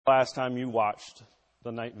Last time you watched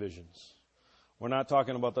the night visions. We're not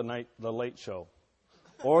talking about the late show,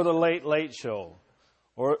 or the late show,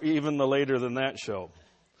 or even the later than that show.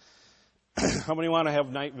 How many want to have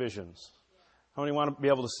night visions? How many want to be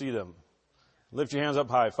able to see them? Lift your hands up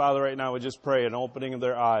high. Father, right now we just pray an opening of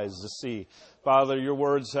their eyes to see. Father, your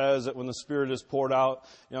word says that when the Spirit is poured out,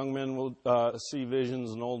 young men will see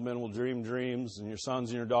visions and old men will dream dreams, and your sons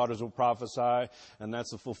and your daughters will prophesy, and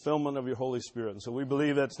that's the fulfillment of your Holy Spirit. And so we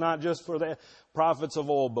believe that's not just for the prophets of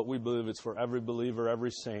old, but we believe it's for every believer,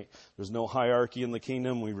 every saint. There's no hierarchy in the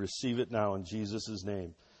kingdom. We receive it now in Jesus'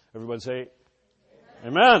 name. Everybody say,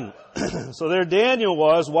 Amen. So there Daniel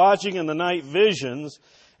was watching in the night visions,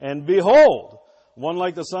 and behold, one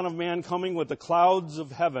like the Son of Man coming with the clouds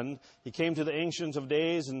of heaven. He came to the Ancient of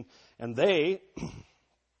Days, and they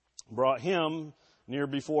brought him near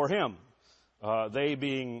before him. They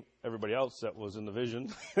being everybody else that was in the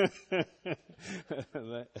vision,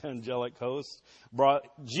 the angelic host, brought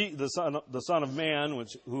the Son of Man,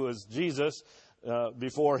 who is Jesus,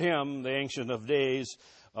 before him, the Ancient of Days.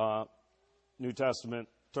 New Testament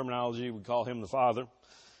terminology, we call him the Father.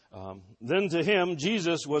 Then to him,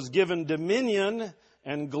 Jesus, was given dominion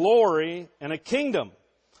and glory and a kingdom,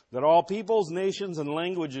 that all peoples, nations, and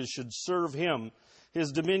languages should serve him.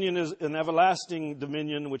 His dominion is an everlasting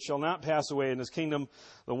dominion which shall not pass away, and his kingdom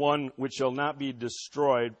the one which shall not be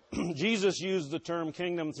destroyed. Jesus used the term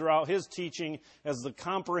kingdom throughout his teaching as the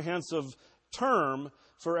comprehensive term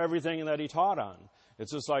for everything that he taught on.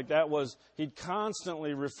 It's just like he'd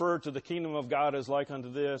constantly refer to the kingdom of God as like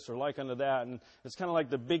unto this or like unto that. And it's kind of like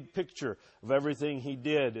the big picture of everything he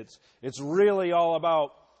did. It's really all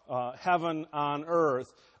about heaven on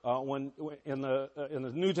earth. When in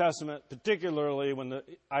the New Testament, particularly when the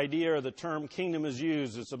idea or the term kingdom is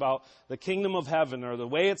used, it's about the kingdom of heaven, or the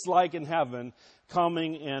way it's like in heaven,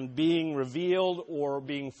 coming and being revealed or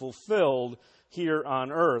being fulfilled here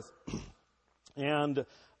on earth. And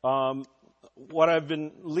what I've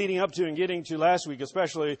been leading up to and getting to last week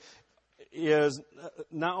especially is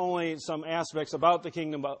not only some aspects about the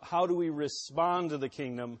kingdom, but how do we respond to the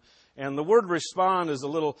kingdom. And the word respond is a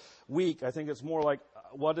little weak. I think it's more like,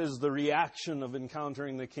 what is the reaction of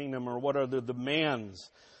encountering the kingdom, or what are the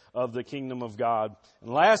demands of the kingdom of God?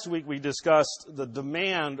 And last week we discussed the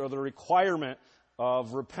demand or the requirement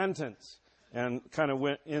of repentance, and kind of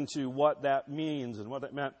went into what that means and what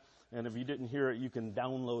that meant. And if you didn't hear it, you can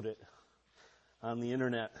download it on the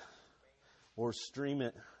internet or stream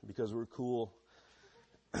it, because we're cool.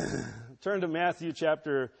 Turn to Matthew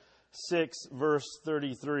chapter 6, verse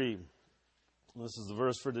 33. This is the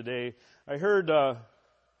verse for today. I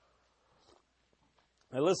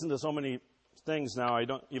listen to so many things now, I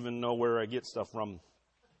don't even know where I get stuff from.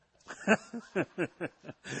 I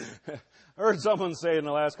heard someone say in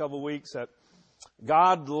the last couple of weeks that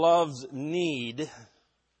God loves need.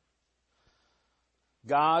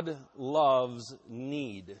 God loves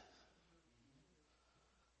need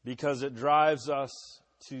because it drives us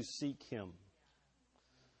to seek him.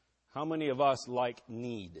 How many of us like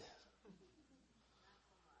need?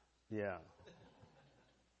 Yeah.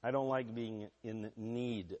 I don't like being in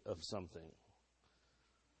need of something.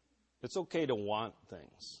 It's okay to want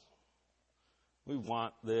things. We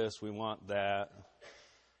want this, we want that.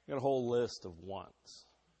 We got a whole list of wants.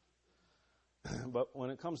 But when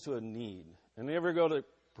it comes to a need, and you ever go to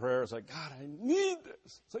prayer, it's like, God, I need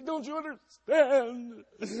this. It's like, don't you understand?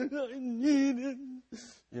 I need it.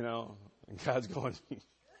 You know, and God's going,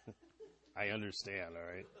 I understand, all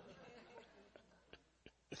right?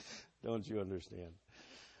 Don't you understand?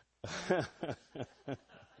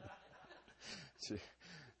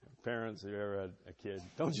 Parents who ever had a kid,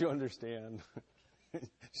 don't you understand? You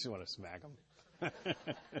just want to smack them.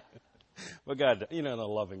 But God, in a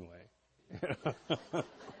loving way.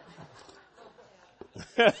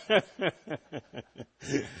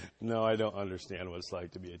 No, I don't understand what it's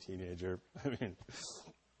like to be a teenager.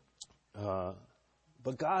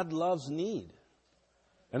 But God loves need.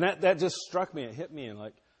 And that just struck me. It hit me. And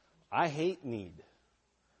I hate need.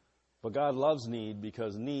 But God loves need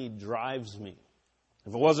because need drives me.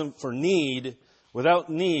 If it wasn't for need, without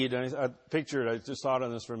need, and I just thought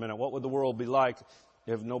on this for a minute, what would the world be like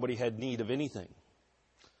if nobody had need of anything?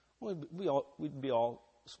 Well, we'd be all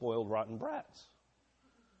spoiled, rotten brats.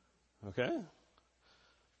 Okay?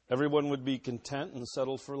 Everyone would be content and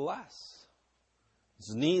settle for less.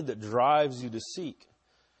 It's need that drives you to seek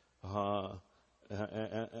and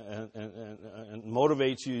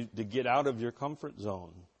motivates you to get out of your comfort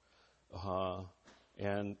zone.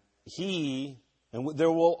 And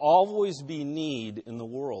there will always be need in the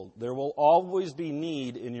world. There will always be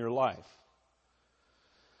need in your life.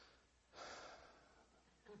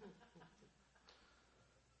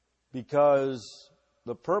 Because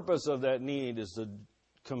the purpose of that need is to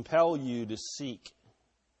compel you to seek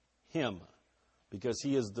Him, because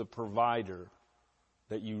He is the provider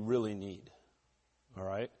that you really need. All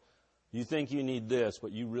right? You think you need this,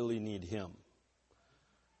 but you really need Him.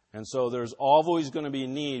 And so there's always going to be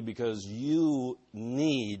need, because you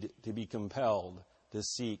need to be compelled to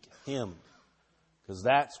seek Him. Because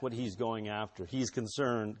that's what He's going after.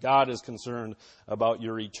 God is concerned about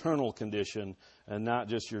your eternal condition and not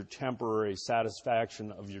just your temporary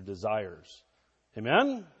satisfaction of your desires.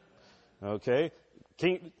 Amen? Okay.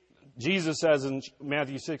 Jesus says in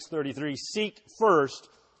Matthew 6:33, "Seek first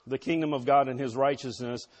the kingdom of God and His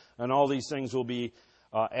righteousness, and all these things will be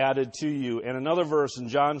added to you." And another verse in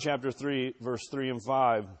John chapter 3, verse 3 and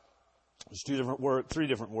 5, there's three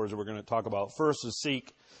different words that we're going to talk about. First is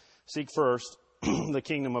seek first the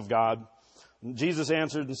kingdom of God. Jesus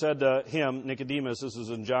answered and said to him, Nicodemus, this is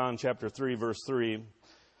in John chapter 3, verse 3,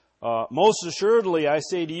 "Most assuredly I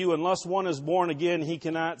say to you, unless one is born again, he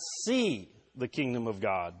cannot see the kingdom of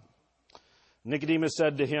God." Nicodemus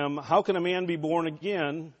said to him, "How can a man be born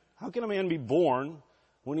again? How can a man be born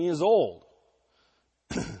when he is old?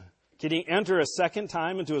 Can he enter a second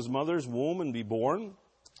time into his mother's womb and be born?"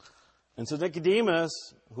 And so Nicodemus,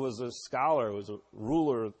 who was a scholar, who was a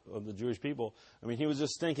ruler of the Jewish people, he was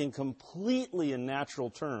just thinking completely in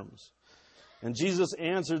natural terms. And Jesus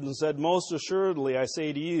answered and said, "Most assuredly I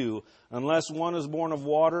say to you, unless one is born of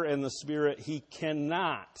water and the Spirit, he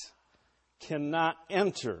cannot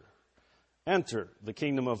enter the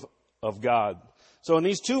kingdom of God." So in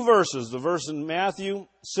these two verses, the verse in Matthew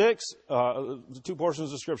 6, the two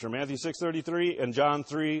portions of Scripture, Matthew 6:33 and John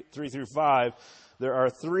 3:3-5, there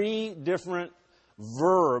are three different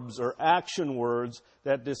verbs or action words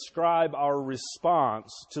that describe our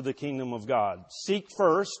response to the kingdom of God. Seek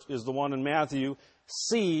first is the one in Matthew.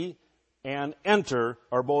 See and enter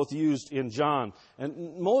are both used in John.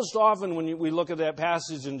 And most often when we look at that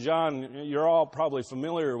passage in John, you're all probably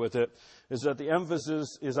familiar with it, is that the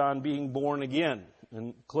emphasis is on being born again.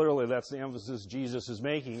 And clearly that's the emphasis Jesus is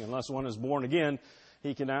making. Unless one is born again,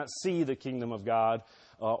 he cannot see the kingdom of God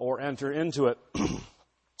or enter into it.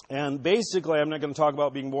 And basically, I'm not going to talk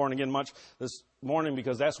about being born again much this morning,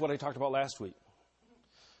 because that's what I talked about last week.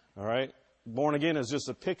 All right? Born again is just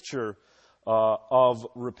a picture of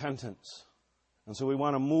repentance. And so we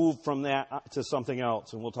want to move from that to something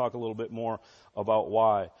else, and we'll talk a little bit more about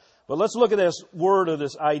why. But let's look at this word, or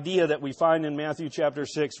this idea that we find in Matthew chapter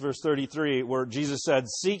 6, verse 33, where Jesus said,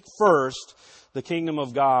 "Seek first the kingdom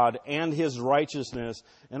of God and His righteousness,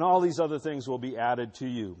 and all these other things will be added to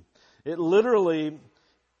you." It literally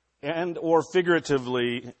and or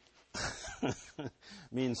figuratively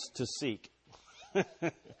means to seek.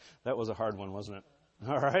 That was a hard one, wasn't it?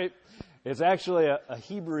 All right? It's actually a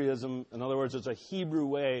Hebraism. In other words, it's a Hebrew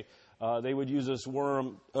way. They would use this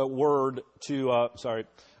word to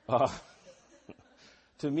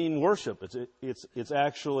to mean worship. It's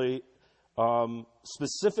actually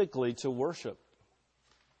specifically to worship.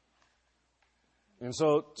 And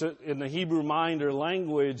so in the Hebrew mind or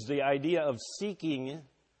language, the idea of seeking,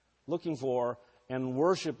 looking for, and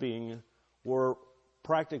worshiping were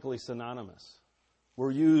practically synonymous.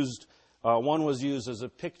 One was used as a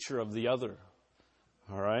picture of the other.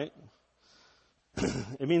 All right?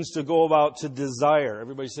 It means to go about, to desire.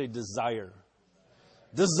 Everybody say desire.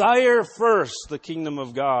 Desire first the kingdom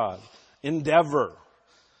of God. Endeavor.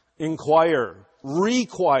 Inquire.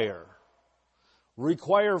 Require.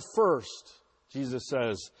 Require first, Jesus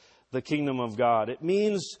says, the kingdom of God.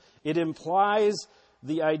 It implies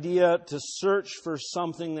the idea to search for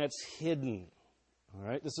something that's hidden. All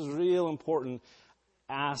right? This is a real important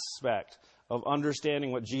aspect of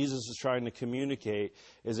understanding what Jesus is trying to communicate,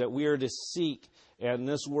 is that we are to seek, and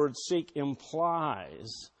this word seek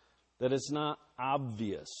implies that it's not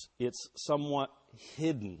obvious. It's somewhat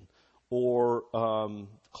hidden or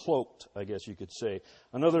cloaked, I guess you could say.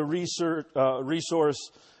 Another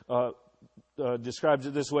resource describes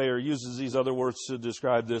it this way, or uses these other words to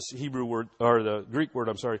describe this Hebrew word, or the Greek word,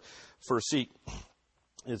 for seek.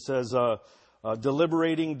 It says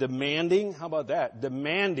deliberating, demanding. How about that?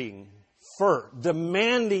 Demanding first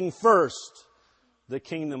the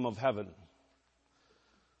kingdom of heaven.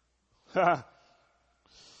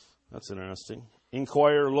 That's interesting.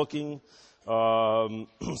 Inquire, looking,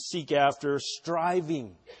 seek after,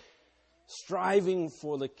 striving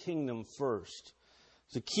for the kingdom first.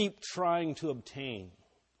 To keep trying to obtain.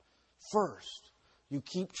 First, you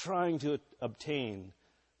keep trying to obtain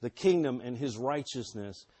the kingdom and His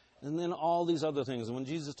righteousness, and then all these other things. And when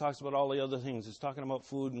Jesus talks about all the other things, He's talking about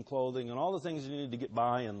food and clothing and all the things you need to get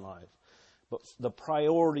by in life. But the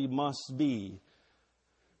priority must be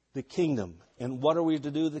the kingdom. And what are we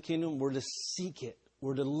to do with the kingdom? We're to seek it.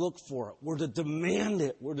 We're to look for it. We're to demand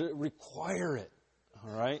it. We're to require it.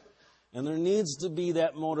 All right? And there needs to be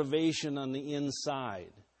that motivation on the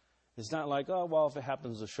inside. It's not like, oh, well, if it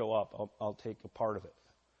happens to show up, I'll take a part of it.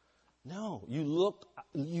 No, you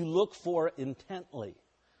look for it intently.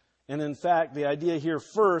 And in fact, the idea here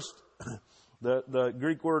first, the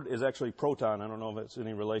Greek word is actually proton. I don't know if it's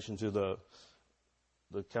any relation to the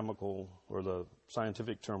chemical or the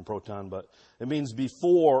scientific term proton, but it means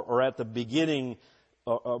before or at the beginning.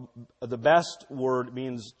 The best word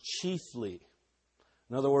means chiefly.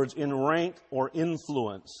 In other words, in rank or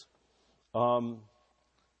influence.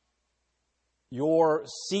 Your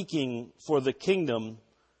seeking for the kingdom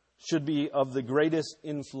should be of the greatest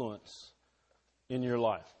influence in your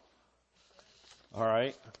life. All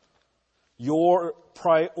right? You're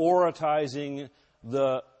prioritizing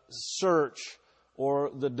the search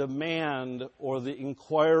or the demand or the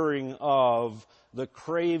inquiring of, the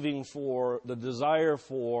craving for, the desire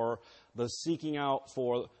for, the seeking out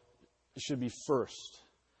for should be first.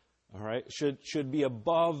 All right? Should be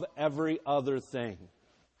above every other thing.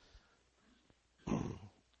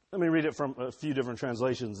 Let me read it from a few different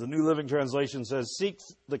translations. The New Living Translation says, "Seek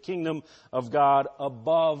the kingdom of God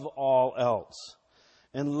above all else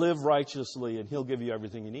and live righteously, and He'll give you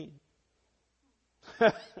everything you need."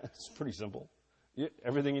 It's pretty simple.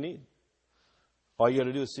 Everything you need. All you got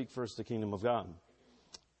to do is seek first the kingdom of God.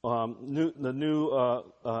 The New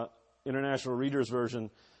International Reader's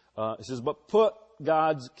Version it says, "But put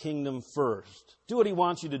God's kingdom first. Do what He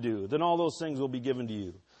wants you to do. Then all those things will be given to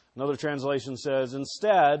you." Another translation says,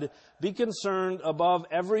 "Instead, be concerned above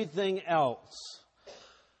everything else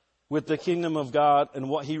with the kingdom of God and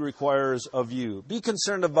what He requires of you." Be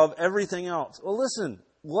concerned above everything else. Well, listen,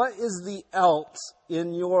 what is the else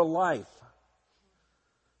in your life?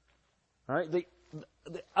 All right? The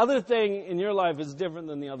other thing in your life is different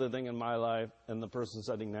than the other thing in my life and the person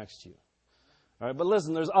sitting next to you. All right? But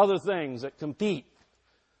listen, there's other things that compete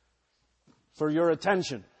for your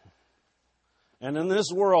attention. And in this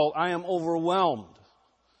world, I am overwhelmed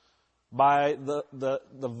by the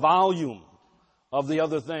volume of the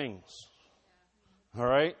other things. All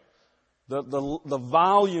right? The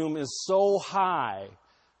volume is so high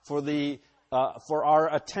for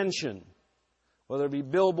our attention, whether it be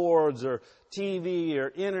billboards or TV or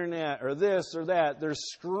internet or this or that. They're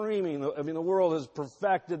screaming. I mean, the world has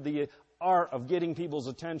perfected the art of getting people's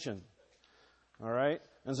attention. All right?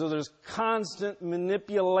 And so there's constant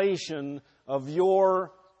manipulation of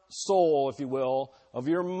your soul, if you will, of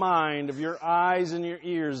your mind, of your eyes and your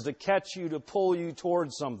ears to catch you, to pull you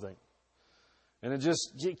towards something. And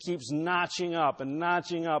it keeps notching up and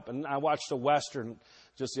notching up. And I watched a Western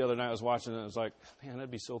just the other night. I was watching it and it was like, man,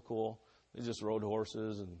 that'd be so cool. They just rode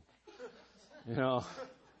horses and,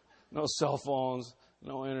 no cell phones,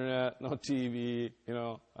 no internet, no TV, I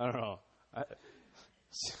don't know.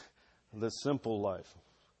 The simple life.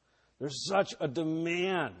 There's such a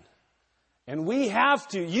demand. And we have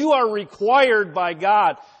to, you are required by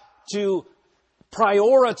God to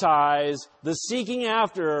prioritize the seeking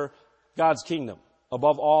after God's kingdom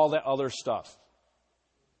above all that other stuff.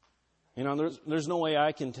 There's no way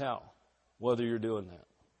I can tell whether you're doing that.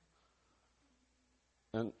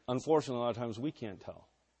 And unfortunately, a lot of times we can't tell.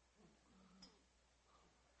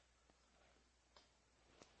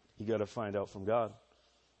 You got to find out from God.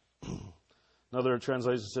 Another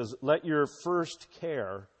translation says, "Let your first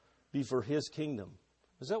care be for His kingdom."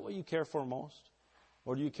 Is that what you care for most?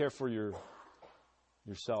 Or do you care for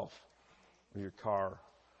yourself, or your car,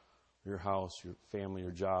 your house, your family,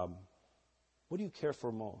 your job? What do you care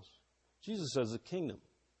for most? Jesus says the kingdom.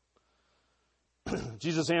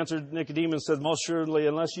 Jesus answered Nicodemus and said, "Most surely,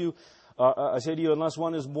 I say to you, unless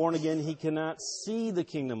one is born again, he cannot see the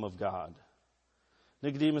kingdom of God."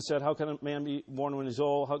 Nicodemus said, "How can a man be born when he's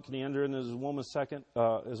old? How can he enter into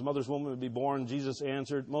his mother's womb and be born?" Jesus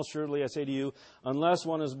answered, "Most surely I say to you, unless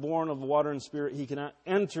one is born of water and spirit, he cannot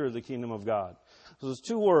enter the kingdom of God." So there's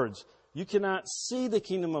two words. You cannot see the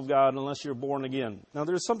kingdom of God unless you're born again. Now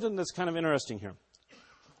there's something that's kind of interesting here.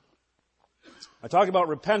 I talked about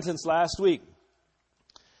repentance last week.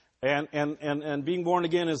 And being born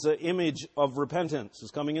again is the image of repentance,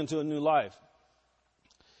 is coming into a new life.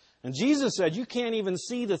 And Jesus said, you can't even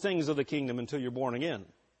see the things of the kingdom until you're born again.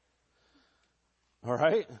 All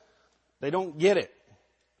right? They don't get it.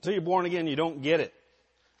 Until you're born again, you don't get it.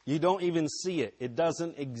 You don't even see it. It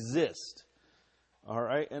doesn't exist. All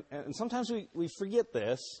right? And sometimes we forget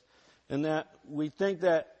this, and that we think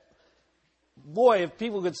that, boy, if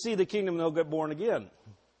people could see the kingdom, they'll get born again.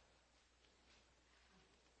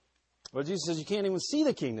 But Jesus says you can't even see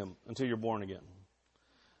the kingdom until you're born again.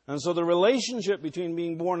 And so the relationship between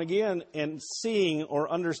being born again and seeing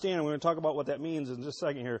or understanding, we're going to talk about what that means in just a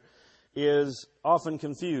second here, is often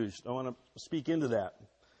confused. I want to speak into that.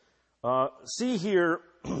 See here,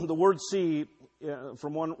 the word see,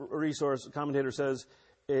 from one resource, a commentator says,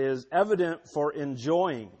 is evident for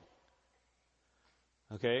enjoying.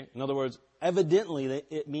 Okay? In other words, evidently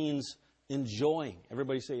it means enjoying.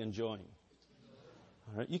 Everybody say enjoying.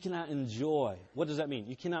 All right? You cannot enjoy. What does that mean?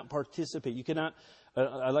 You cannot participate. You cannot,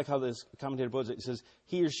 I like how this commentator puts it. It says,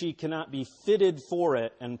 he or she cannot be fitted for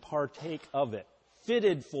it and partake of it.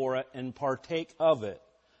 Fitted for it and partake of it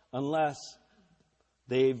unless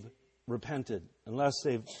they've repented, unless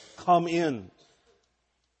they've come in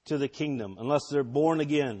to the kingdom, unless they're born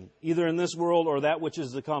again, either in this world or that which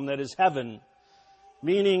is to come, that is heaven.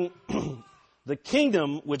 Meaning, the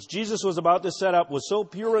kingdom which Jesus was about to set up was so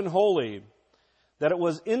pure and holy that it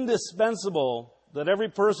was indispensable that every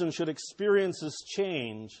person should experience this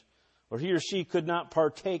change, or he or she could not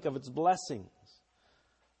partake of its blessings.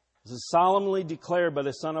 This is solemnly declared by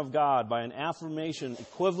the Son of God by an affirmation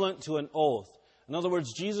equivalent to an oath. In other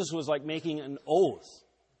words, Jesus was like making an oath.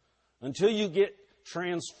 Until you get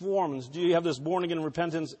transformed, until you have this born-again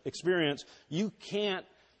repentance experience, you can't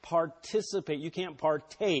participate, you can't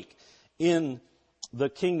partake in the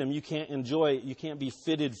kingdom. You can't enjoy it. You can't be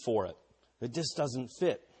fitted for it. It just doesn't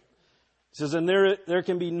fit. It says, and there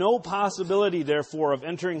can be no possibility, therefore, of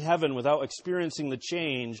entering heaven without experiencing the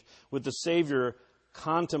change with the Savior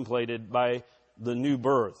contemplated by the new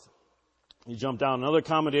birth. You jump down. Another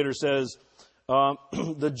commentator says,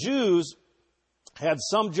 the Jews had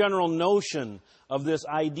some general notion of this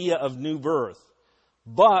idea of new birth.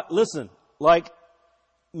 But, listen, like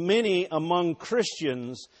many among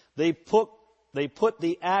Christians, they put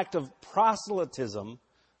the act of proselytism.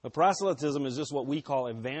 Proselytism is just what we call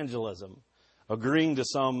evangelism, agreeing to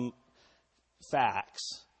some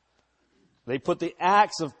facts. They put the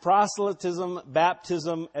acts of proselytism,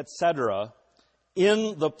 baptism, etc.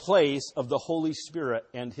 in the place of the Holy Spirit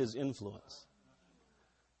and His influence.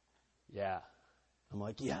 Yeah. I'm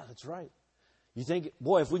like, yeah, that's right. You think,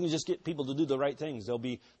 boy, if we can just get people to do the right things, they'll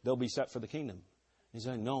be set for the kingdom. He's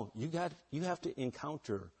like, no, you have to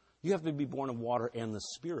encounter, you have to be born of water and the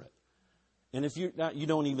Spirit. And if you're not, you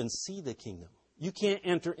don't even see the kingdom. You can't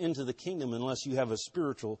enter into the kingdom unless you have a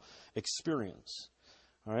spiritual experience.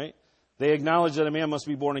 All right? They acknowledge that a man must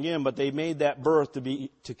be born again, but they made that birth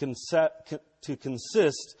to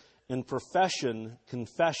consist in profession,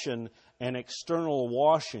 confession, and external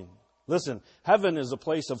washing. Listen, heaven is a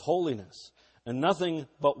place of holiness, and nothing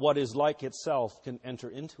but what is like itself can enter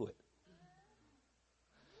into it.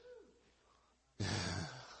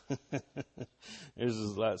 Here's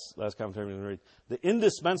his last commentary I'm going to read. The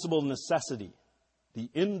indispensable necessity. The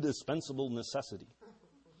indispensable necessity.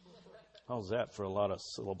 How's that for a lot of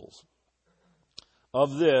syllables?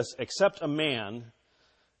 Of this, except a man,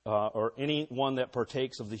 or any one that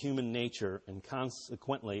partakes of the human nature and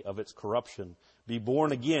consequently of its corruption, be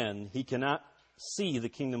born again, he cannot see the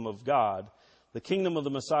kingdom of God, the kingdom of the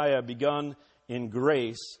Messiah begun in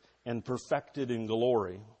grace and perfected in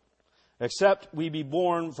glory. Except we be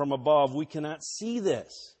born from above, we cannot see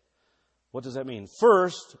this. What does that mean?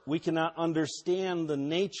 First, we cannot understand the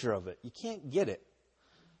nature of it. You can't get it.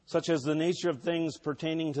 Such as the nature of things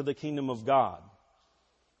pertaining to the kingdom of God.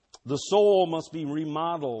 The soul must be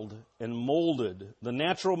remodeled and molded. The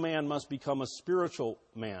natural man must become a spiritual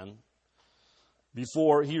man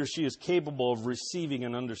before he or she is capable of receiving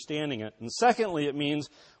and understanding it. And secondly, it means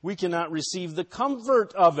we cannot receive the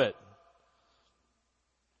comfort of it.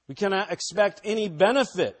 We cannot expect any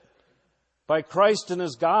benefit by Christ and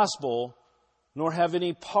His gospel, nor have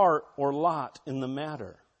any part or lot in the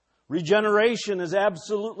matter. Regeneration is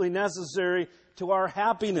absolutely necessary to our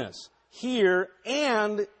happiness here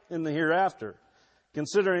and in the hereafter.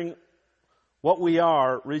 Considering what we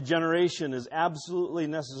are, regeneration is absolutely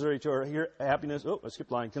necessary to our happiness. Oh, I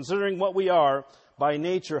skipped a line. Considering what we are by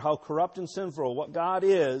nature, how corrupt and sinful, what God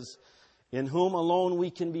is, in whom alone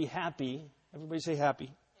we can be happy. Everybody say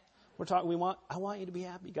happy. I want you to be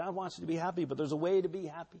happy. God wants you to be happy, but there's a way to be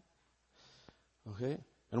happy. Okay?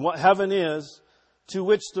 And what heaven is, to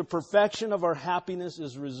which the perfection of our happiness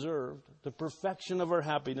is reserved. The perfection of our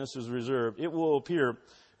happiness is reserved. It will appear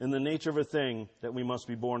in the nature of a thing that we must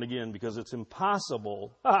be born again, because it's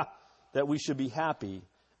impossible that we should be happy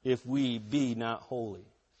if we be not holy.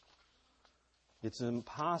 It's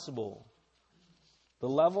impossible. The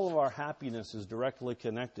level of our happiness is directly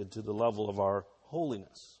connected to the level of our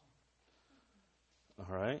holiness.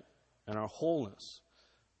 All right? And our wholeness.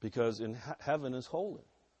 Because in heaven is holy.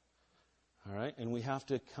 All right? And we have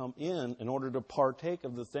to come in order to partake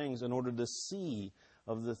of the things, in order to see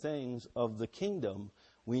of the things of the kingdom,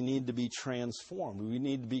 we need to be transformed. We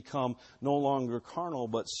need to become no longer carnal,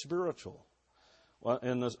 but spiritual. Well,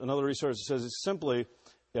 and another resource says it's simply,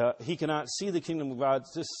 he cannot see the kingdom of God.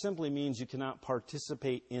 This simply means you cannot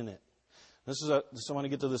participate in it. I want to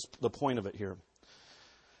get to the point of it here.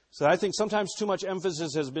 So I think sometimes too much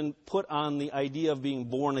emphasis has been put on the idea of being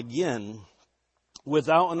born again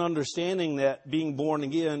without an understanding that being born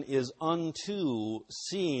again is unto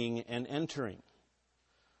seeing and entering.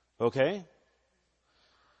 Okay?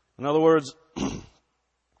 In other words,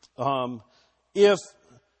 if,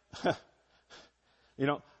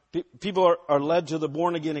 people are led to the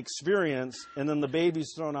born again experience and then the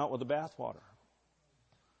baby's thrown out with the bathwater.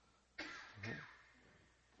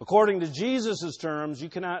 According to Jesus' terms, you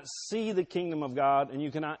cannot see the kingdom of God and you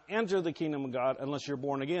cannot enter the kingdom of God unless you're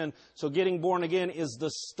born again. So getting born again is the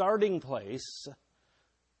starting place.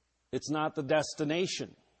 It's not the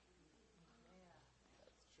destination.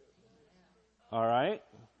 All right?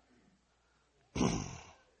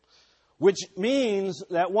 Which means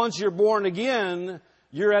that once you're born again,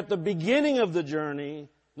 you're at the beginning of the journey,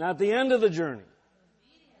 not the end of the journey.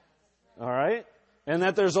 All right? And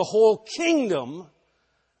that there's a whole kingdom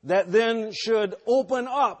that then should open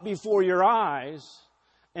up before your eyes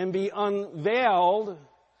and be unveiled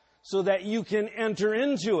so that you can enter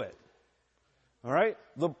into it. All right?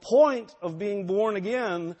 The point of being born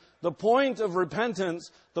again, the point of repentance,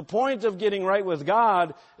 the point of getting right with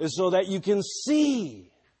God is so that you can see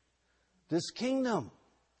this kingdom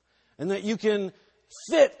and that you can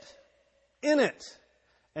fit in it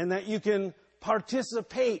and that you can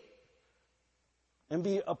participate and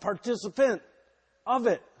be a participant of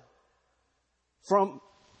it from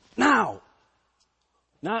now.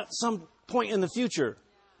 Not some point in the future,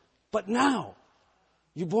 but now.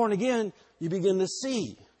 You're born again, you begin to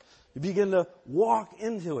see. You begin to walk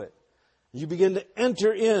into it. You begin to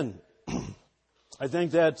enter in. I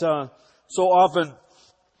think that so often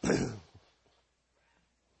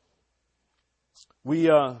we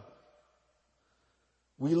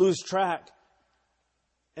lose track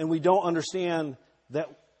and we don't understand that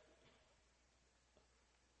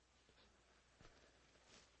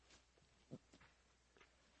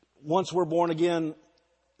once we're born again,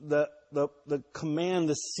 the command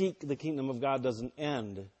to seek the kingdom of God doesn't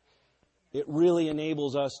end. It really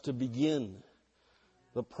enables us to begin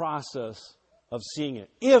the process of seeing it.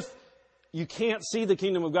 If you can't see the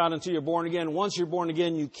kingdom of God until you're born again, once you're born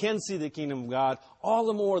again, you can see the kingdom of God. All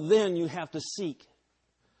the more then you have to seek.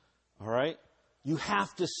 All right? You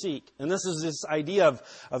have to seek. And this is this idea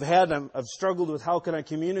I've struggled with how can I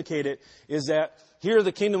communicate it, is that here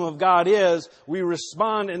the kingdom of God is, we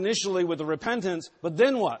respond initially with the repentance, but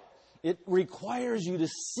then what? It requires you to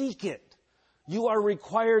seek it. You are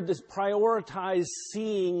required to prioritize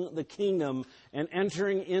seeing the kingdom and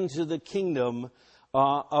entering into the kingdom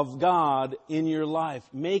of God in your life,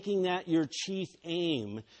 making that your chief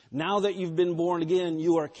aim. Now that you've been born again,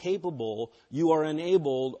 you are capable, you are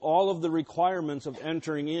enabled, all of the requirements of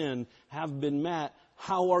entering in have been met.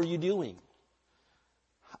 How are you doing?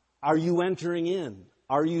 Are you entering in?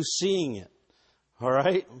 Are you seeing it? All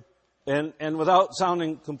right? And without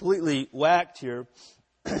sounding completely whacked here,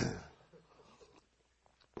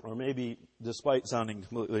 or maybe despite sounding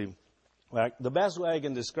completely whacked, the best way I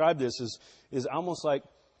can describe this is almost like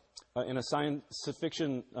in a science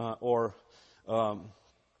fiction or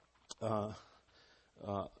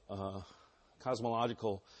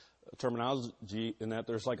cosmological terminology, in that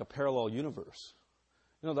there's like a parallel universe.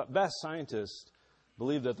 The best scientists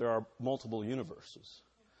believe that there are multiple universes.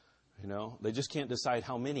 They just can't decide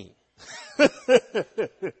how many.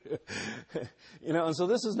 And so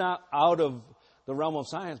this is not out of the realm of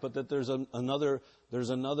science, but that there's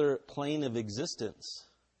another plane of existence,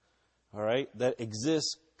 all right, that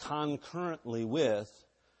exists concurrently with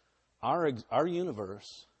our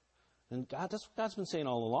universe. And that's what God's been saying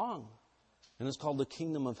all along. And it's called the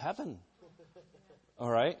kingdom of heaven. All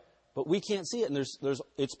right? But we can't see it. And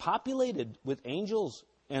it's populated with angels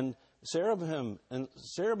and cherubim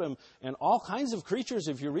and all kinds of creatures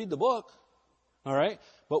if you read the book. All right?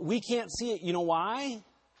 But we can't see it. You know why?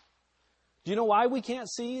 Do you know why we can't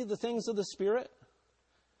see the things of the Spirit?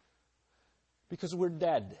 Because we're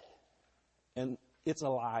dead. And it's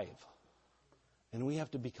alive. And we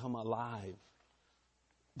have to become alive.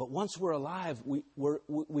 But once we're alive,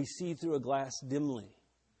 we see through a glass dimly.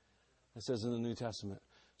 It says in the New Testament.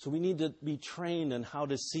 So we need to be trained in how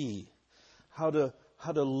to see, how to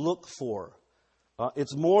look for.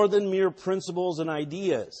 It's more than mere principles and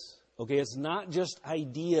ideas. Okay, it's not just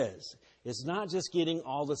ideas. It's not just getting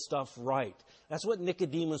all the stuff right. That's what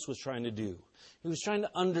Nicodemus was trying to do. He was trying to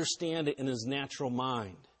understand it in his natural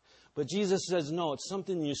mind. But Jesus says, no, it's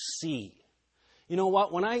something you see. You know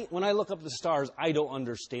what? When I look up at the stars, I don't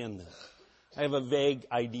understand them. I have a vague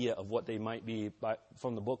idea of what they might be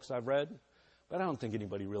from the books I've read, but I don't think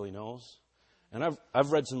anybody really knows. And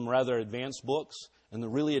I've read some rather advanced books, and the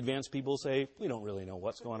really advanced people say, we don't really know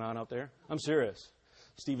what's going on out there. I'm serious.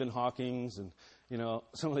 Stephen Hawking's and,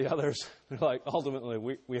 some of the others, they're like, ultimately,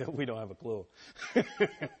 we don't have a clue.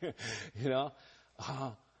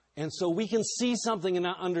 And so we can see something and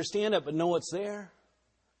not understand it, but know it's there.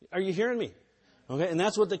 Are you hearing me? Okay, and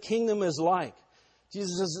that's what the kingdom is like.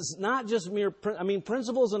 Jesus says it's not just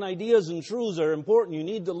principles and ideas and truths are important. You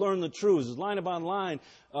need to learn the truths. It's line upon line,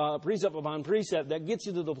 precept upon precept. That gets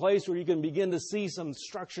you to the place where you can begin to see some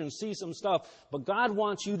structure and see some stuff. But God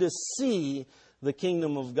wants you to see the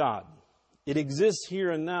kingdom of God. It exists here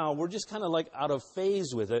and now. We're just kind of like out of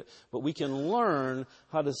phase with it, but we can learn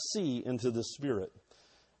how to see into the Spirit.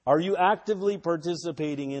 Are you actively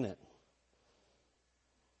participating in it?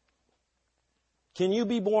 Can you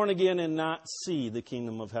be born again and not see the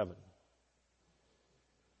kingdom of heaven?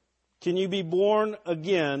 Can you be born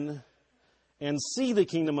again and see the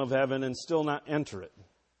kingdom of heaven and still not enter it?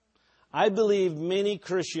 I believe many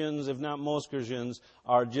Christians, if not most Christians,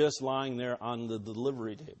 are just lying there on the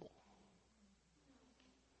delivery table.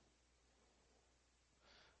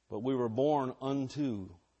 But we were born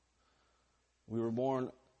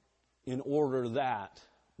in order that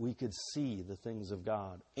we could see the things of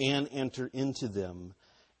God and enter into them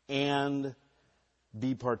and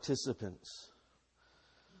be participants.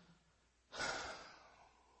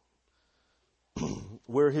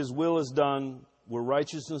 Where His will is done, where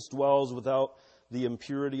righteousness dwells without the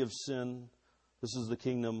impurity of sin, this is the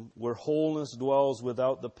kingdom. Where wholeness dwells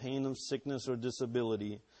without the pain of sickness or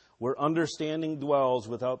disability, where understanding dwells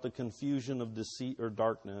without the confusion of deceit or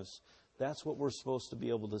darkness, that's what we're supposed to be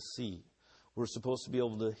able to see. We're supposed to be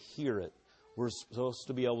able to hear it. We're supposed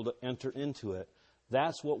to be able to enter into it.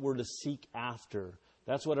 That's what we're to seek after.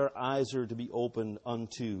 That's what our eyes are to be opened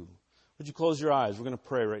unto. Would you close your eyes? We're going to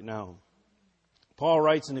pray right now. Paul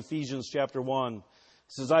writes in Ephesians chapter 1, he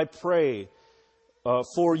says, I pray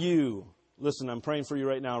for you. Listen, I'm praying for you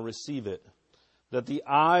right now. Receive it. That the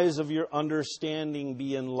eyes of your understanding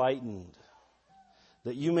be enlightened.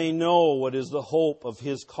 That you may know what is the hope of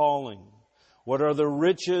His calling. What are the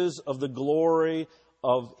riches of the glory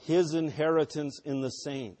of His inheritance in the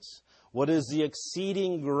saints? What is the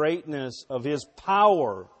exceeding greatness of His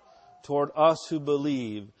power toward us who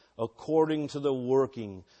believe, according to the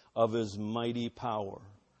working of His mighty power?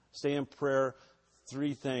 Stay in prayer.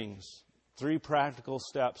 3 things. 3 practical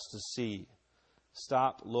steps to see.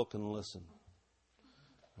 Stop, look, and listen.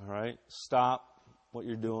 All right? Stop what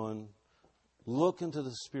you're doing. Look into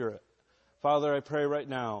the Spirit. Father, I pray right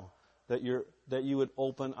now that you would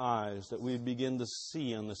open eyes, that we would begin to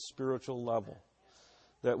see on the spiritual level,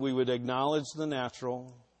 that we would acknowledge the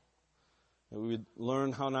natural, that we would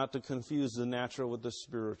learn how not to confuse the natural with the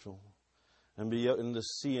spiritual, and be able to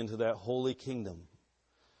see into that holy kingdom.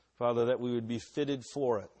 Father, that we would be fitted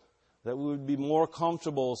for it, that we would be more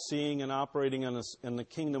comfortable seeing and operating in the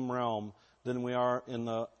kingdom realm than we are in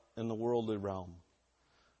the worldly realm.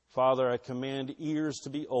 Father, I command ears to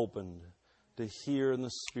be opened to hear in the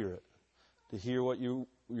Spirit, to hear what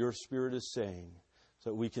your Spirit is saying, so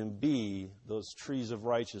that we can be those trees of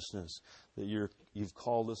righteousness that you've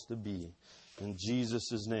called us to be. In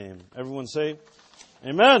Jesus' name. Everyone say,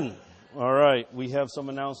 Amen. All right, we have some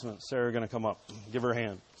announcements. Sarah's going to come up. Give her a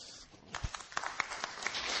hand.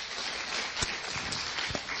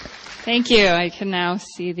 Thank you. I can now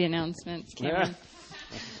see the announcements, Cameron.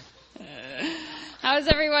 Yeah. How's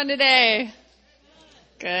everyone today?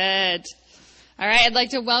 Good. All right, I'd like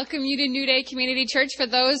to welcome you to New Day Community Church. For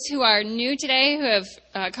those who are new today, who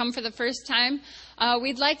have come for the first time,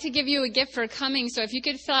 we'd like to give you a gift for coming. So if you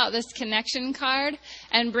could fill out this connection card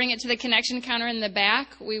and bring it to the connection counter in the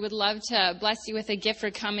back, we would love to bless you with a gift for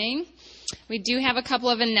coming. We do have a couple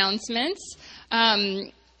of announcements.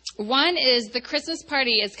 One is the Christmas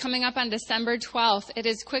party is coming up on December 12th. It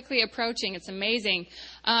is quickly approaching. It's amazing.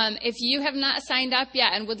 If you have not signed up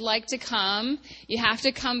yet and would like to come, you have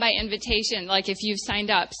to come by invitation, like if you've signed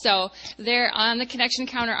up. So there on the connection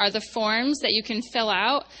counter are the forms that you can fill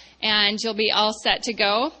out, and you'll be all set to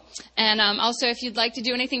go. And also, if you'd like to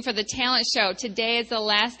do anything for the talent show, today is the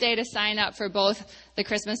last day to sign up for both the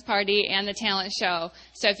Christmas party and the talent show.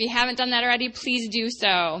 So if you haven't done that already, please do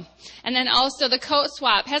so. And then also the coat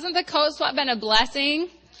swap. Hasn't the coat swap been a blessing?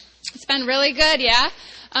 It's been really good, yeah?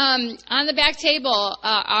 On the back table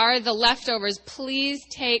are the leftovers. Please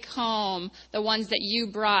take home the ones that you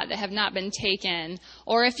brought that have not been taken.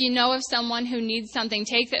 Or if you know of someone who needs something,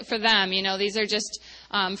 take it for them. You know, these are just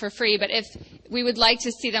for free. But if we would like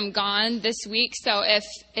to see them gone this week, so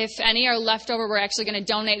if any are left over, we're actually going to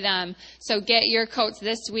donate them. So get your coats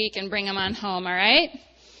this week and bring them on home, all right?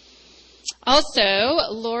 Also,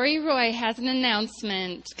 Lori Roy has an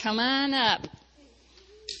announcement. Come on up.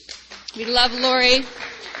 We love Lori.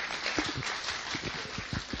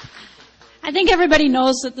 I think everybody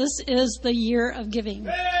knows that this is the year of giving.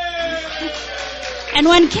 And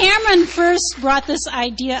when Cameron first brought this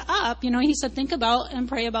idea up, he said, think about and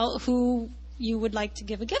pray about who you would like to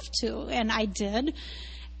give a gift to. And I did.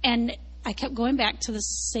 And I kept going back to the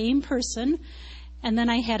same person. And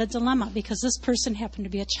then I had a dilemma because this person happened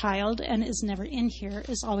to be a child and is never in here,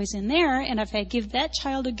 is always in there. And if I give that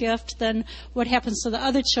child a gift, then what happens to the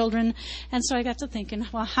other children? And so I got to thinking,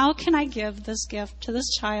 well, how can I give this gift to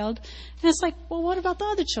this child? And it's like, well, what about the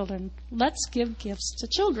other children? Let's give gifts to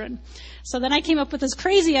children. So then I came up with this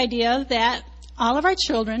crazy idea that all of our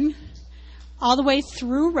children, all the way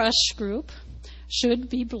through Rush Group,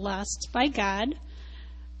 should be blessed by God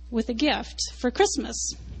with a gift for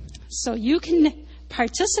Christmas. So you can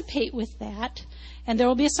participate with that, and there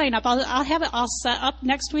will be a sign up. I'll have it all set up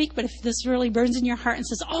next week, but if this really burns in your heart and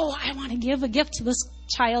says, oh, I want to give a gift to this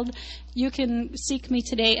child, you can seek me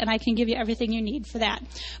today, and I can give you everything you need for that.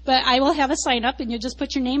 But I will have a sign up, and you just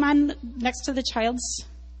put your name on next to the child's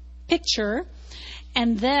picture,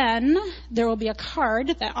 and then there will be a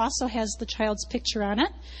card that also has the child's picture on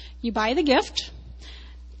it. You buy the gift.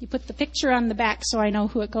 You put the picture on the back so I know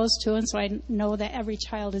who it goes to, and so I know that every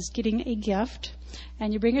child is getting a gift.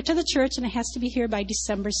 And you bring it to the church, and it has to be here by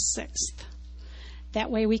December 6th. That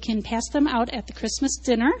way we can pass them out at the Christmas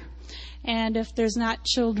dinner. And if there's not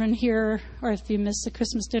children here, or if you miss the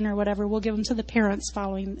Christmas dinner or whatever, we'll give them to the parents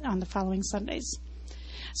on the following Sundays.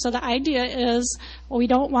 So the idea is, we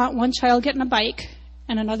don't want one child getting a bike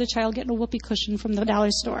and another child getting a whoopee cushion from the dollar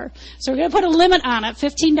store. So we're going to put a limit on it,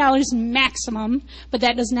 $15 maximum, but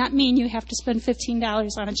that does not mean you have to spend $15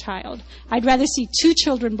 on a child. I'd rather see 2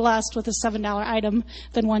 children blessed with a $7 item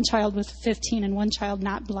than one child with $15 and one child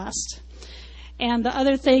not blessed. And the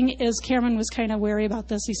other thing is, Cameron was kind of wary about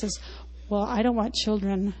this. He says, well, I don't want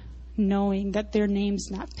children knowing that their name's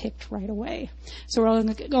not picked right away. So we're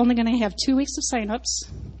only going to have 2 weeks of sign-ups.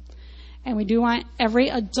 And we do want every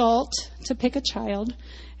adult to pick a child.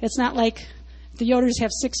 It's not like the Yoders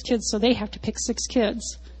have 6 kids, so they have to pick 6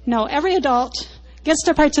 kids. No, every adult gets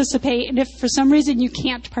to participate. And if for some reason you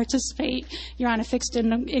can't participate, you're on a fixed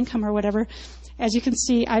income or whatever, as you can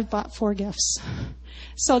see, I've bought 4 gifts.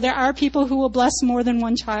 So there are people who will bless more than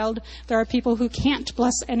one child. There are people who can't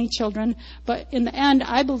bless any children. But in the end,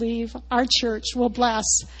 I believe our church will bless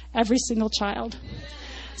every single child.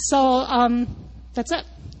 So that's it,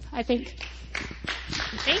 I think.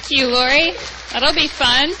 Thank you, Lori. That'll be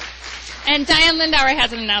fun. And Diane Lindauer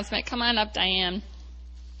has an announcement. Come on up, Diane.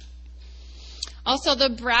 Also, the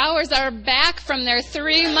Browers are back from their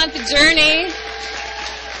 3-month journey.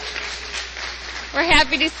 We're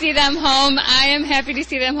happy to see them home. I am happy to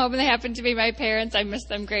see them home. They happen to be my parents. I miss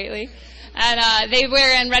them greatly. And they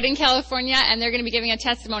were in Redding, California, and they're going to be giving a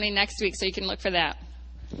testimony next week, so you can look for that.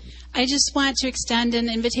 I just want to extend an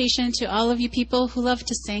invitation to all of you people who love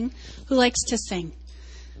to sing, who likes to sing.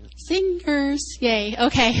 Singers, yay,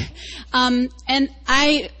 okay. And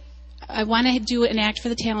I want to do an act for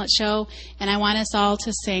the talent show, and I want us all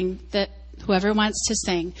to sing, that whoever wants to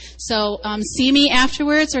sing. So see me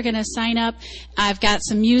afterwards. We're going to sign up. I've got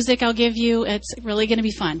some music I'll give you. It's really going to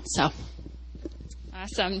be fun. So.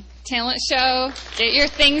 Awesome. Talent show. Get your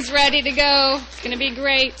things ready to go. It's going to be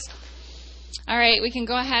great. All right, we can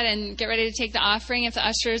go ahead and get ready to take the offering if the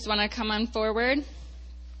ushers want to come on forward.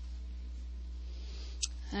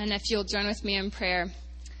 And if you'll join with me in prayer.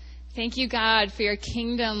 Thank you, God, for your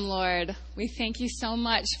kingdom, Lord. We thank you so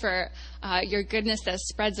much for your goodness that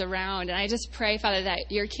spreads around. And I just pray, Father, that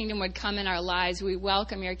your kingdom would come in our lives. We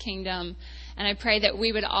welcome your kingdom. And I pray that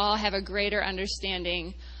we would all have a greater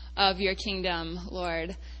understanding of your kingdom,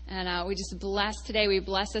 Lord. And we just bless today. We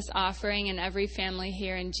bless this offering and every family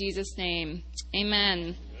here in Jesus' name.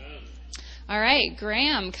 Amen. All right,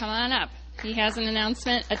 Graham, come on up. He has an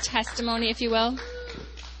announcement, a testimony, if you will.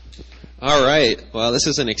 All right. Well, this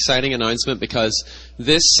is an exciting announcement because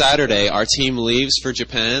this Saturday our team leaves for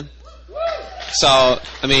Japan. So,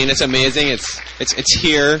 I mean, it's amazing. It's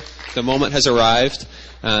here. The moment has arrived,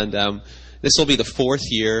 and this will be the 4th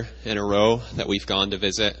year in a row that we've gone to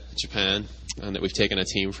visit Japan. and that we've taken a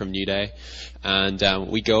team from New Day. And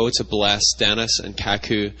we go to bless Dennis and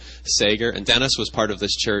Kaku Sager. And Dennis was part of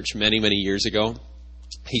this church many, many years ago.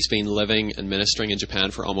 He's been living and ministering in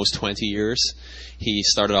Japan for almost 20 years. He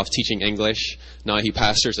started off teaching English. Now he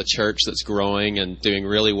pastors a church that's growing and doing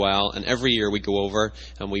really well. And every year we go over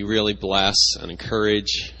and we really bless and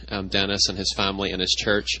encourage Dennis and his family and his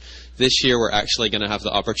church. This year we're actually going to have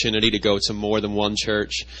the opportunity to go to more than one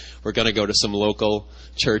church. We're going to go to some local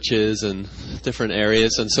churches and different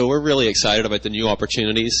areas. And so we're really excited about the new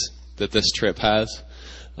opportunities that this trip has.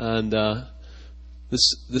 And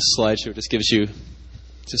this slideshow just gives you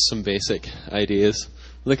just some basic ideas.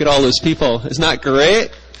 Look at all those people. Isn't that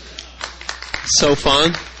great? So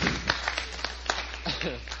fun.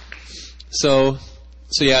 So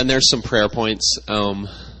yeah, and there's some prayer points,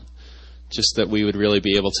 just that we would really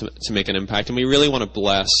be able to make an impact. And we really want to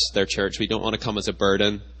bless their church. We don't want to come as a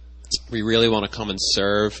burden. We really want to come and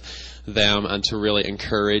serve them and to really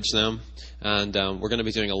encourage them. And we're going to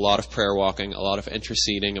be doing a lot of prayer walking, a lot of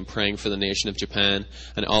interceding and praying for the nation of Japan,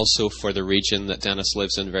 and also for the region that Dennis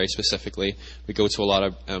lives in very specifically. We go to a lot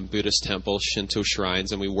of Buddhist temples, Shinto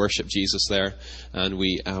shrines, and we worship Jesus there, and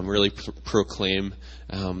we really proclaim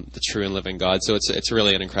the true and living God. So it's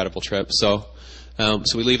really an incredible trip. So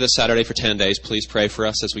we leave this Saturday for 10 days. Please pray for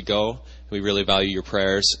us as we go. We really value your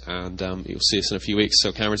prayers, and you'll see us in a few weeks.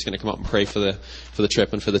 So Cameron's going to come up and pray for the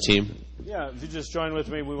trip and for the team. Yeah, if you just join with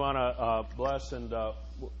me, we want to bless and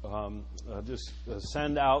just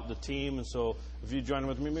send out the team. And so if you join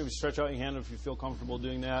with me, maybe stretch out your hand if you feel comfortable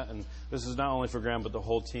doing that. And this is not only for Graham, but the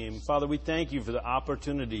whole team. Father, we thank you for the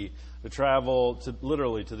opportunity to travel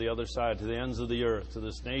literally to the other side, to the ends of the earth, to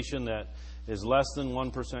this nation that is less than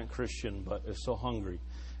 1% Christian, but is so hungry.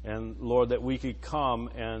 And Lord, that we could come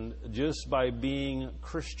and just by being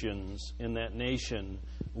Christians in that nation,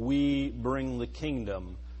 we bring the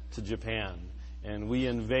kingdom to Japan. And we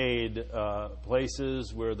invade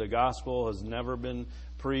places where the gospel has never been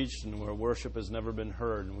preached and where worship has never been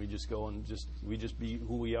heard. And we just go and we just be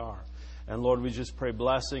who we are. And Lord, we just pray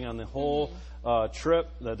blessing on the whole trip,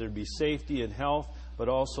 that there be safety and health, but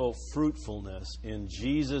also fruitfulness in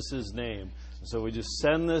Jesus' name. So we just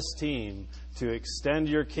send this team to extend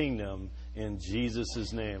your kingdom in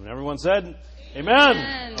Jesus' name. And everyone said, Amen.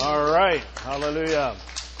 Amen. All right. Hallelujah.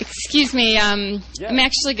 Excuse me, I'm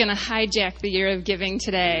actually going to hijack the year of giving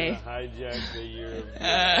today. Hijack the year of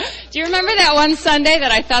giving. Do you remember that one Sunday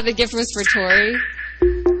that I thought the gift was for Tori?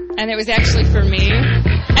 And it was actually for me?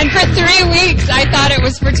 And for 3 weeks I thought it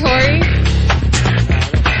was for Tori?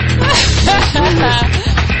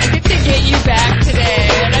 I get to get you back today,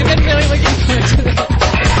 and I've been really looking forward to this.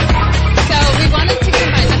 So we wanted to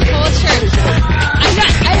combine the whole church. I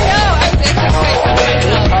know, I was actually quite proud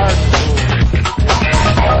of myself.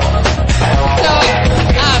 So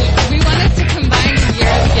we wanted to combine the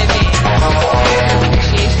year of giving with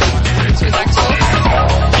appreciation, which was October.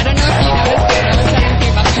 I don't know if you noticed, but no one said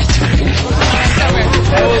anything about my church in October.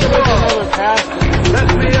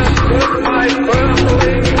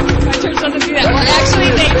 My church doesn't do that. Well,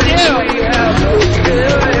 actually, they do.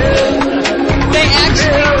 They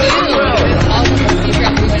actually do. It's all the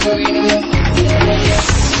secret we've been waiting.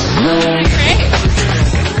 Isn't that great?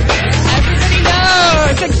 Everybody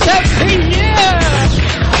knows, except for you.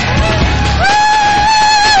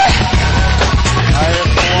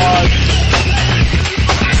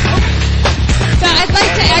 So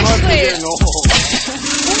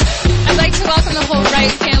I'd like to welcome the whole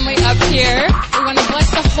Wright family up here. We want to bless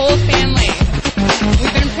the whole family.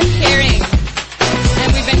 We've been preparing and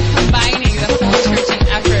we've been combining the whole church in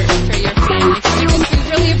effort for your family. Because we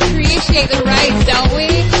really appreciate the Wrights, don't we?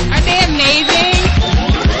 Aren't they amazing?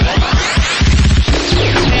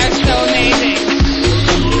 They are so amazing.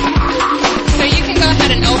 So you can go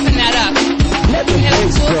ahead and open that up. We have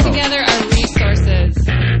pulled together our resources.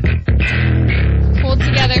 Pulled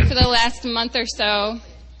together for the last month or so.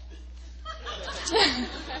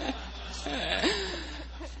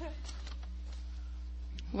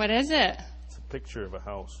 What is it? It's a picture of a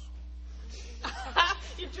house.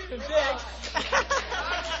 You're dreaming big.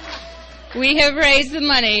 We have raised the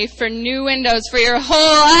money for new windows for your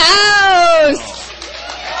whole house.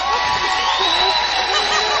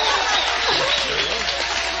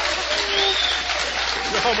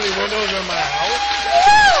 You know how many windows are in my house?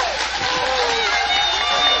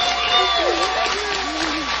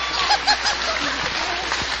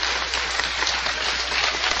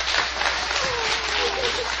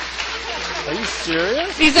 Are you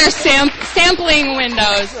serious? These are sampling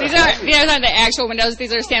windows. These aren't the actual windows.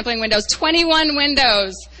 These are sampling windows. 21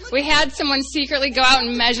 windows. We had someone secretly go out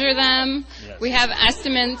and measure them. Yes. We have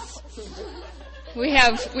estimates. We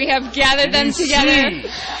have gathered them together.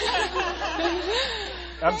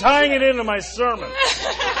 I'm tying it into my sermon.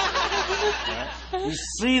 You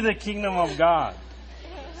see the kingdom of God.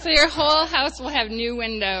 So your whole house will have new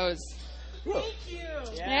windows. Thank you.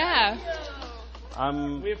 Yeah.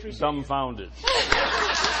 I'm dumbfounded.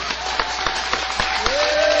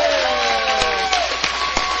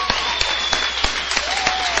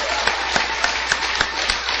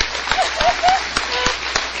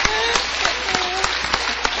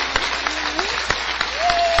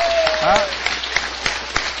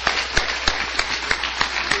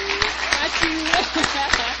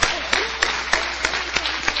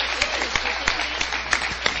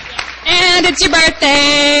 And it's your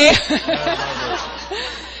birthday.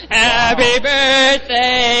 Happy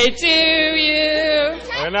birthday to you.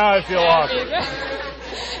 And now I feel awkward.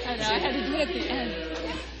 I know, I had to do it at the end.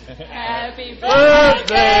 Happy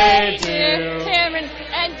Birthday to Cameron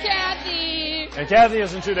and Kathy. And Kathy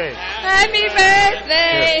is in 2 days. Happy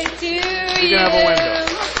birthday to you. You can have a window.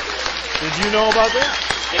 Did you know about this?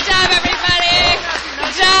 Good job, everybody.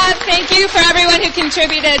 Good job. Thank you for everyone who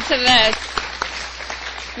contributed to this.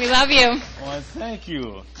 We love you. Well, thank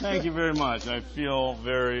you. Thank you very much. I feel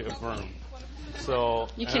very affirmed. So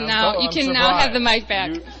you can now have the mic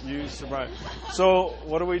back. You surprised. So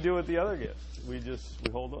what do we do with the other gifts? We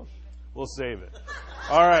hold those? We'll save it.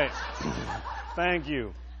 All right. Thank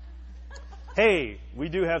you. Hey, we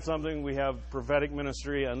do have something. We have prophetic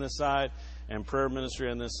ministry on this side and prayer ministry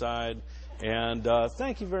on this side. And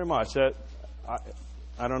thank you very much.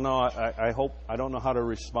 I don't know. I don't know how to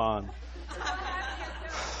respond.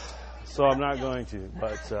 So I'm not going to.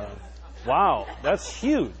 But wow, that's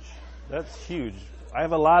huge. That's huge. I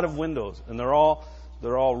have a lot of windows, and they're all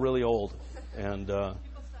really old. And people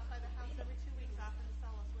stop by the house every 2 weeks often to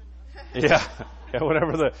sell us windows. Yeah.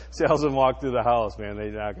 Whenever the salesman walked through the house, man,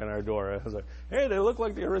 they knock on our door. I was like, hey, they look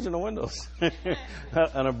like the original windows.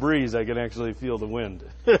 On a breeze, I can actually feel the wind.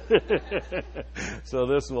 So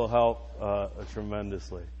this will help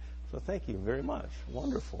tremendously. So thank you very much.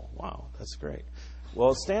 Wonderful. Wow, that's great.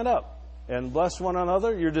 Well, stand up and bless one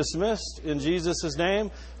another. You're dismissed in Jesus'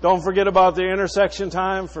 name. Don't forget about the intersection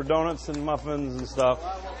time for donuts and muffins and stuff.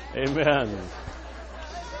 Amen.